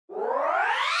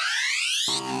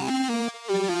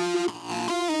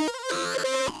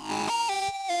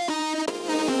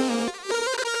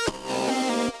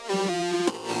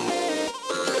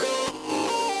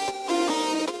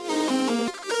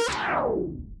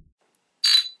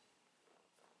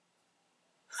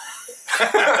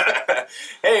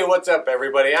Hey, what's up,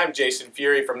 everybody? I'm Jason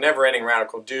Furie from Never Ending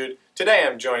Radical Dude. Today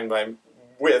I'm joined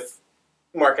with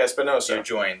Mark Espinosa. You're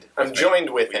joined. I'm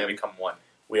joined with him. We become one.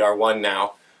 We are one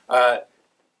now.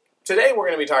 Today we're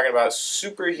going to be talking about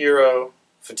superhero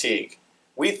fatigue.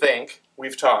 We've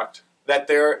talked, that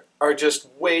there are just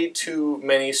way too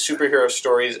many superhero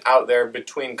stories out there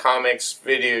between comics,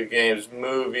 video games,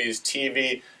 movies,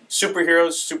 TV.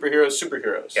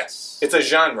 Superheroes. Yes. It's a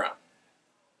genre.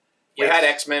 We had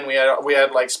X-Men, we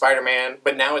had like Spider-Man,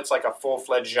 but now it's like a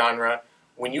full-fledged genre.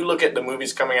 When you look at the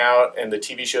movies coming out and the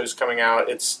TV shows coming out,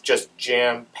 it's just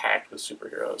jam-packed with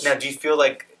superheroes. Now, do you feel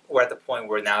like we're at the point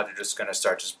where now they're just going to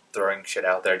start just throwing shit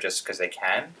out there just because they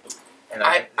can? And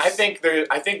I think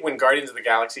when Guardians of the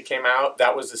Galaxy came out,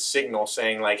 that was a signal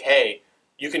saying like, hey,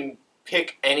 you can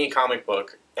pick any comic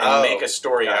book and make a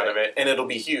story out of it, and it'll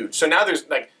be huge. So now there's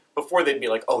like, before they'd be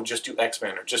like, oh, just do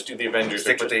X-Men or just do the Avengers.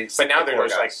 But now they're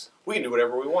just like, we can do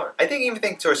whatever we want. I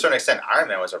think to a certain extent, Iron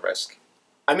Man was a risk.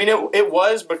 I mean, it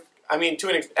was, but I mean,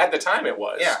 at the time it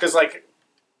was. Yeah. Because like,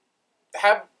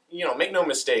 make no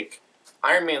mistake,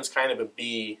 Iron Man's kind of a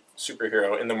B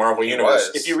superhero in the Marvel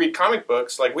universe. If you read comic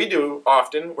books, like we do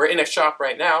often, we're in a shop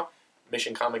right now,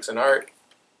 Mission Comics and Art,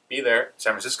 be there.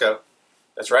 San Francisco.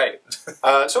 That's right.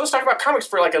 So let's talk about comics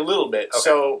for like a little bit. Okay.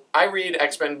 So I read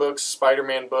X-Men books,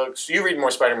 Spider-Man books. You read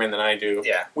more Spider-Man than I do.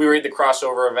 Yeah. We read the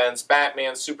crossover events,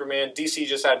 Batman, Superman. DC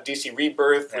just had DC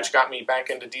Rebirth, which got me back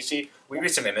into DC. We read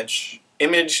some Image.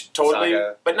 Image, totally.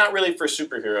 Saga. But not really for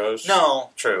superheroes.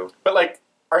 No, true. But like,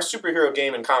 our superhero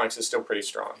game in comics is still pretty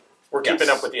strong. We're keeping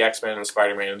up with the X-Men and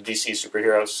Spider-Man and DC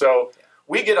superheroes. So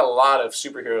we get a lot of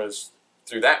superheroes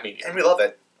through that medium. And we love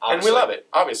it.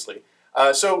 Obviously.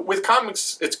 So with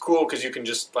comics, it's cool because you can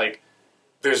just like,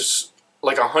 there's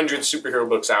like 100 superhero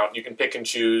books out. You can pick and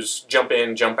choose, jump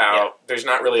in, jump out. Yeah. There's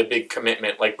not really a big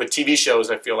commitment. Like with TV shows,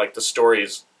 I feel like the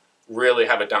stories really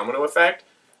have a domino effect.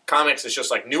 Comics is just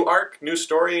like new arc, new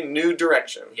story, new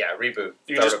direction. Yeah, reboot.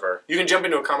 You can jump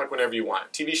into a comic whenever you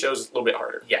want. TV shows is a little bit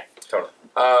harder. Yeah, totally.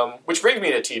 Which brings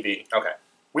me to TV. Okay.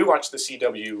 We watch the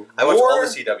CW. I watch all the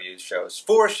CW shows.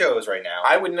 4 shows right now.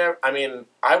 I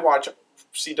watch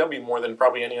CW more than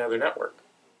probably any other network.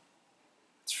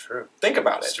 It's true. Think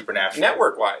about it. Supernatural.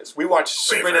 Network-wise. We watch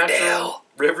Supernatural,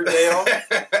 Riverdale.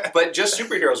 But just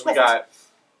superheroes. We got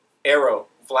Arrow,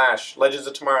 Flash, Legends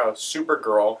of Tomorrow,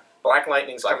 Supergirl, Black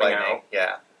Lightning's coming out.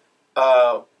 Yeah.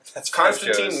 That's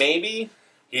Constantine, maybe?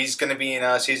 He's going to be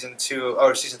in season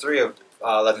 3 of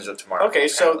Legends of Tomorrow. Okay,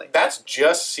 so that's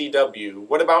just CW.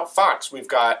 What about Fox? We've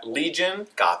got Legion.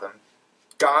 Gotham.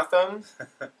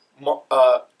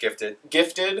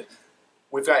 Gifted.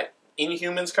 We've got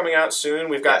Inhumans coming out soon.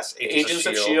 We've got Agents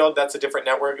of S.H.I.E.L.D. That's a different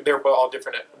network. They're all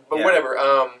different. But whatever.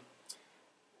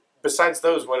 Besides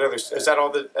those, what others? Is that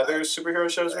all the other superhero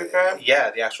shows we've got?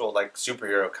 Yeah, the actual like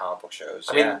superhero comic book shows.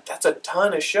 I mean, that's a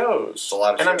ton of shows. It's a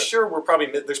lot of shows. And I'm sure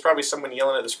there's probably someone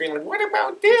yelling at the screen like, what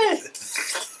about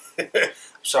this?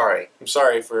 I'm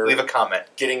sorry for leave a comment.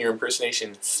 Getting your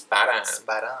impersonation spot on.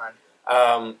 Spot on.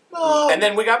 And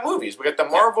then we got movies. We got the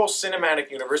Marvel Cinematic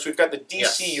Universe. We've got the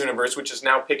DC Universe, which is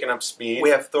now picking up speed.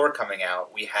 We have Thor coming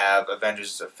out. We have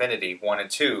Avengers Infinity 1 and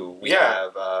 2. We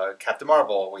have Captain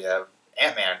Marvel. We have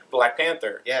Ant-Man. Black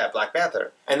Panther. Yeah, Black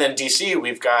Panther. And then DC,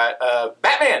 we've got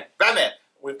Batman.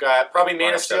 We've got probably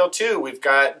Man of Steel 2. We've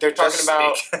got, they're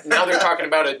talking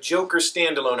about a Joker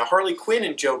standalone, a Harley Quinn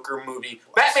and Joker movie.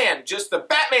 Batman, just the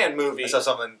Batman movie. I saw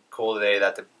something cool today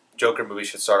that the Joker movie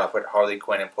should start off with Harley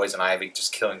Quinn and Poison Ivy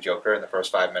just killing Joker in the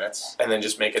first 5 minutes. And then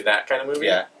just make it that kind of movie?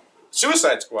 Yeah.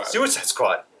 Suicide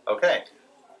Squad. Okay.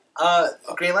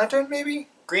 Green Lantern, maybe?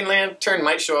 Green Lantern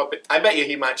might show up. I bet you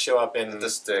he might show up in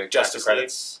the Justice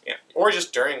credits. Yeah. Or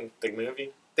just during the movie.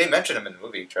 They mentioned him in the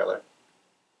movie trailer.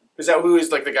 Is that who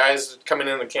is like the guys coming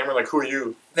in the camera? Like, who are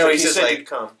you? No, he said like,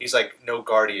 he's like, no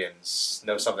Guardians,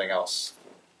 no something else.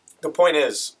 The point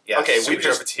is, okay,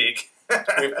 fatigue.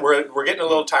 we're getting a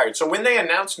little tired. So when they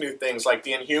announce new things like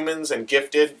the Inhumans and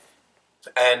Gifted,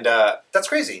 and that's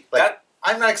crazy. Like,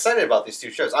 I'm not excited about these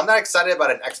 2 shows. I'm not excited about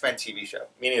an X-Men TV show.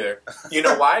 Me neither. You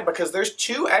know why? Because there's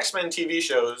 2 X-Men TV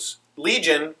shows.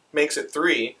 Legion makes it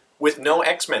 3 with no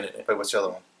X-Men in it. Wait, what's the other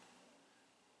one?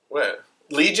 What?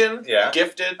 Legion? Yeah.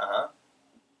 Gifted? Uh-huh.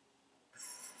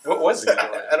 What was it? Did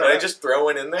I just throw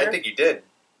one in there? I think you did.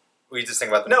 Were you just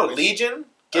thinking about the movies? Legion,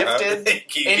 Gifted, and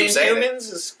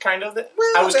Inhumans is kind of the...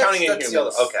 Well, I was counting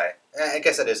Inhumans. Okay. I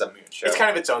guess that is a mutant show. It's kind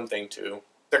of its own thing, too.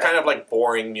 They're kind of like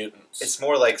boring mutants. It's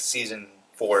more like season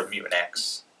 4 of Mutant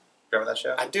X. Remember that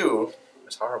show? I do. It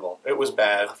was horrible. It was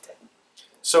bad. Loved it.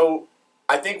 So,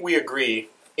 I think we agree,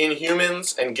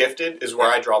 Inhumans and Gifted is where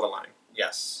I draw the line.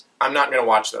 Yes. I'm not going to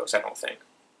watch those, I don't think.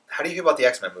 How do you feel about the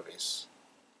X-Men movies?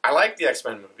 I like the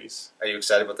X-Men movies. Are you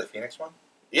excited about the Phoenix one?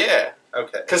 Yeah.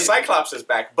 Okay. Because Cyclops is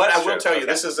back. But I will tell you, okay.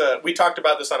 this is we talked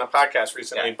about this on a podcast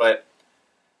recently, but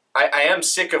I am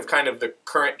sick of kind of the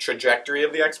current trajectory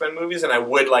of the X-Men movies, and I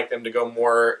would like them to go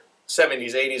more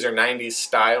 70s, 80s, or 90s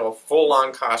style,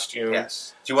 full-on costume.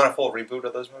 Yes. Do you want a full reboot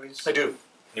of those movies? I do.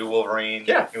 New Wolverine?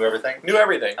 Yeah. New everything? New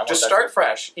everything. Just start too.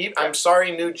 fresh. I'm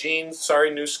sorry, new Jeans.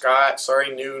 Sorry, new Scott.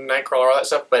 Sorry, new Nightcrawler, all that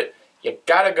stuff, but you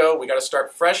gotta go. We gotta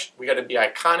start fresh. We gotta be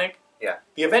iconic. Yeah.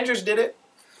 The Avengers did it.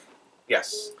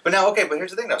 Yes. But now, okay, but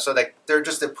here's the thing, though. So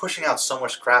they're pushing out so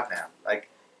much crap now. Like,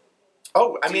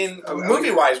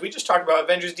 movie-wise, we just talked about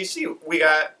Avengers DC. We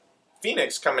got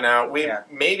Phoenix coming out.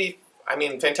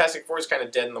 Fantastic Four is kind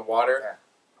of dead in the water.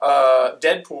 Yeah.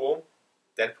 Deadpool.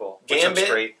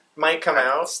 Gambit might come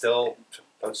out. Still,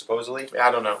 supposedly.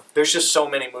 I don't know. There's just so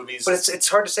many movies. But it's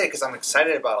hard to say because I'm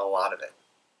excited about a lot of it.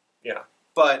 Yeah.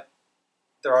 But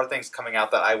there are things coming out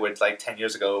that I would, 10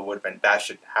 years ago, would have been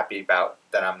batshit happy about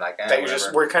that I'm like,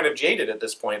 we're kind of jaded at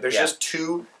this point. There's just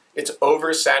it's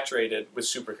oversaturated with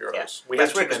superheroes. Yeah. We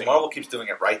That's have weird because Marvel keeps doing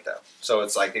it right, though. So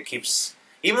it's like it keeps...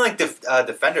 Even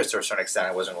Defenders, to a certain extent,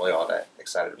 I wasn't really all that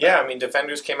excited about. Yeah, I mean,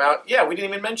 Defenders came out. Yeah, we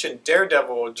didn't even mention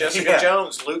Daredevil, Jessica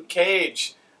Jones, Luke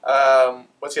Cage.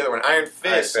 What's the other one? Iron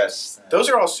Fist. Those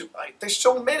are all super... there's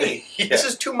so many. This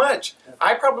is too much.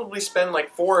 I probably spend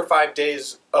 4 or 5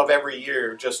 days of every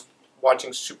year just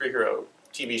watching superhero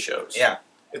TV shows. Yeah.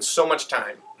 It's so much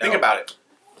time. Think about it.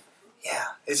 Yeah.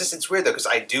 It's weird, though, because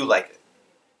I do like it.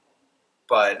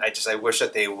 But I wish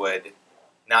that they would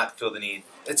not feel the need...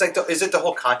 It's is it the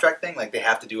whole contract thing? They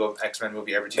have to do an X-Men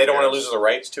movie every 2 years? They don't want to lose the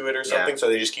rights to it or something, so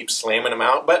they just keep slamming them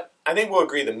out. But I think we'll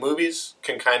agree the movies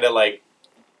can kind of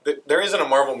there isn't a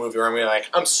Marvel movie where I'm going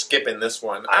to I'm skipping this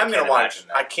one. I'm going to watch.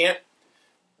 I can't.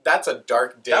 That's a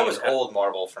dark day. That was old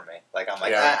Marvel for me. I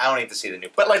don't need to see the new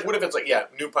Punisher. But what if it's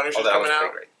new Punisher's coming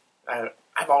out? Great.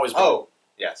 I've always been... Oh,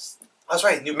 yes. I was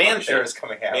right. New Punisher is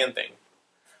coming out. Man-Thing.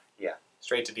 Yeah.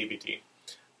 Straight to DVD.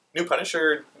 New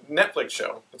Punisher Netflix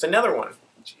show. It's another one.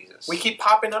 Jesus. We keep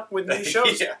popping up with new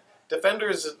shows. Yeah.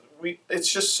 Defenders,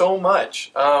 it's just so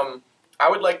much. I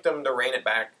would like them to rein it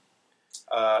back.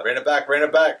 Rein it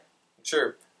back.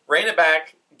 Sure. Rein it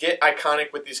back. Get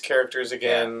iconic with these characters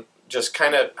again. Yeah. Just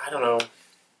kind of, I don't know,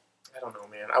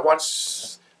 man. I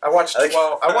watched 12 I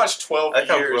like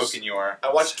how years. broken you are.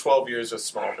 I watched 12 years of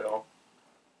Smallville.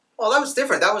 Well, that was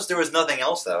different. There was nothing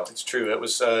else, though. It's true. It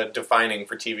was defining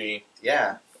for TV.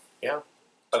 Yeah. Yeah.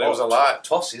 But it was a lot.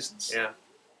 12 seasons. Yeah.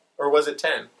 Or was it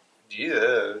 10?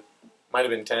 Yeah. Might have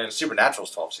been 10.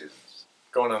 Supernatural's 12 seasons.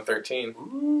 Going on 13.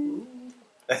 Ooh.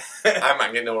 I'm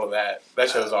not getting old of that. That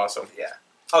show's awesome. Yeah.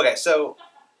 Okay, so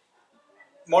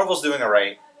Marvel's doing it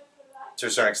right to a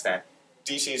certain extent.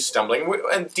 DC's stumbling.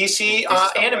 And DC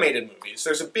animated movies.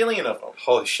 There's a billion of them.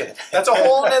 Holy shit. That's a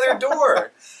whole other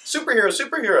door.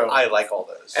 Superhero. I like all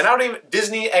those. And I don't even...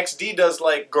 Disney XD does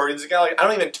Guardians of the Galaxy. I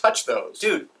don't even touch those.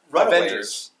 Dude, Runaways.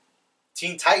 Avengers.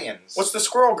 Teen Titans. What's the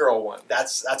Squirrel Girl one?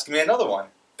 That's going to be another one.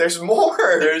 There's more.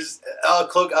 There's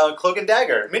Cloak and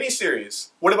Dagger. Miniseries.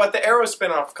 What about the Arrow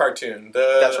spin-off cartoon?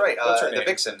 That's right. What's her name? The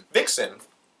Vixen. Vixen.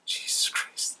 Jesus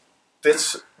Christ.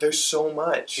 There's so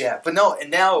much. Yeah, but no,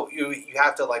 and now you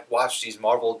have to watch these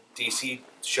Marvel DC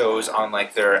shows on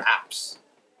their apps.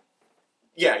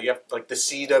 Yeah, you have the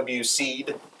CW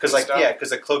Seed because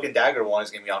the Cloak and Dagger one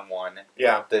is gonna be on one.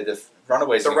 Yeah, the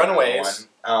Runaways. The Runaways.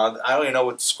 I don't even know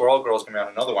what Squirrel Girl is gonna be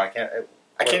on another one.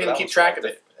 I can't even keep track of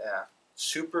it. Yeah.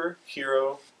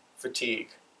 Superhero fatigue.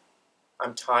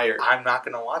 I'm tired. I'm not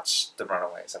gonna watch the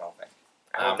Runaways. I don't think.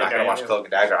 I'm not going to watch Cloak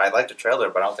and Dagger. I like the trailer,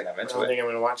 but I don't think I'm into it. I don't think I'm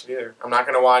going to watch it either. I'm not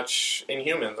going to watch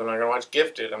Inhumans. I'm not going to watch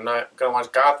Gifted. I'm not going to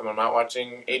watch Gotham. I'm not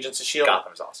watching Agents of S.H.I.E.L.D.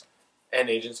 Gotham's awesome. And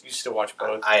Agents. You still watch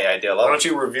both. I do love Why don't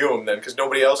you review them then? Because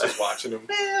nobody else is watching them.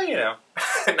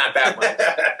 Not that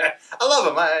much. I love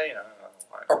them.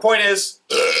 Our point is,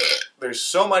 there's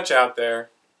so much out there.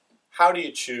 How do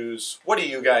you choose? What do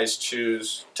you guys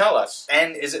choose? Tell us.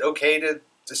 And is it okay to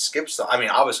skip stuff? I mean,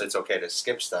 obviously it's okay to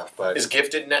skip stuff, but... Is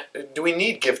Gifted... Do we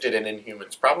need Gifted in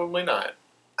Inhumans? Probably not.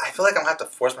 I feel like I'm going to have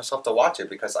to force myself to watch it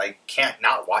because I can't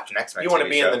not watch an X-Men You want to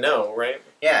be in the know, right?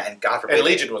 Yeah, and God forbid... And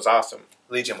Legion was awesome.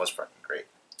 Legion was freaking great.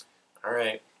 All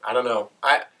right. I don't know.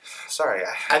 Sorry.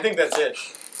 I think that's it.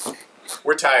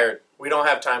 We're tired. We don't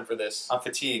have time for this. I'm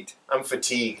fatigued.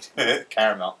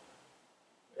 Caramel.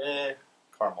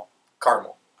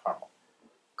 Caramel.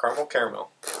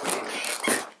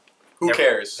 Who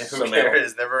cares? Who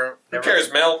cares? Never. Who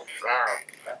cares, Mel?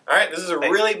 All right, this is a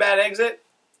really bad exit.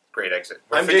 Great exit.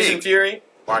 I'm Jason Furie.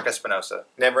 Mark Espinosa.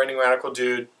 Never Ending Radical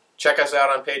Dude. Check us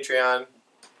out on Patreon.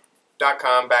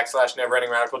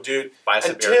 facebook.com/neverendingradical dude. Buy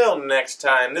some beer. Until next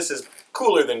time, this is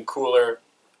Cooler Than Cooler.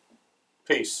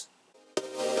 Peace.